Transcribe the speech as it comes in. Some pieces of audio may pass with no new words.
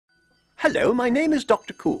Hello, my name is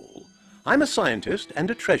Dr. Cool. I'm a scientist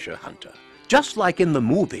and a treasure hunter. Just like in the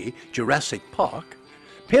movie Jurassic Park,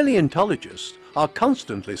 paleontologists are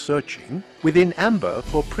constantly searching within amber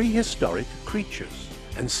for prehistoric creatures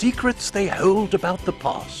and secrets they hold about the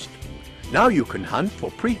past. Now you can hunt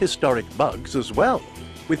for prehistoric bugs as well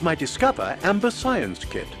with my Discover Amber Science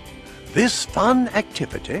Kit. This fun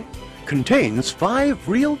activity contains 5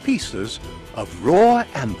 real pieces of raw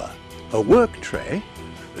amber, a work tray,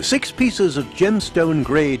 6 pieces of gemstone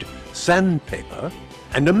grade sandpaper,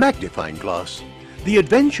 and a magnifying glass. The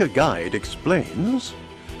adventure guide explains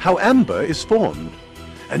how amber is formed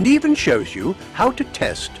and even shows you how to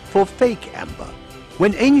test for fake amber.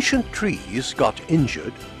 When ancient trees got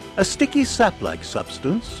injured, a sticky sap-like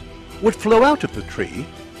substance would flow out of the tree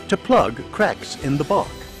to plug cracks in the bark.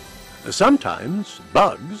 Sometimes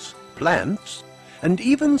bugs, plants, and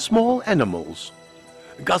even small animals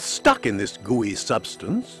got stuck in this gooey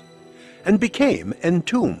substance and became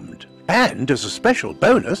entombed. And as a special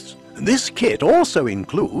bonus, this kit also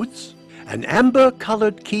includes an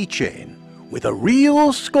amber-colored keychain with a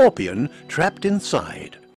real scorpion trapped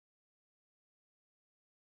inside.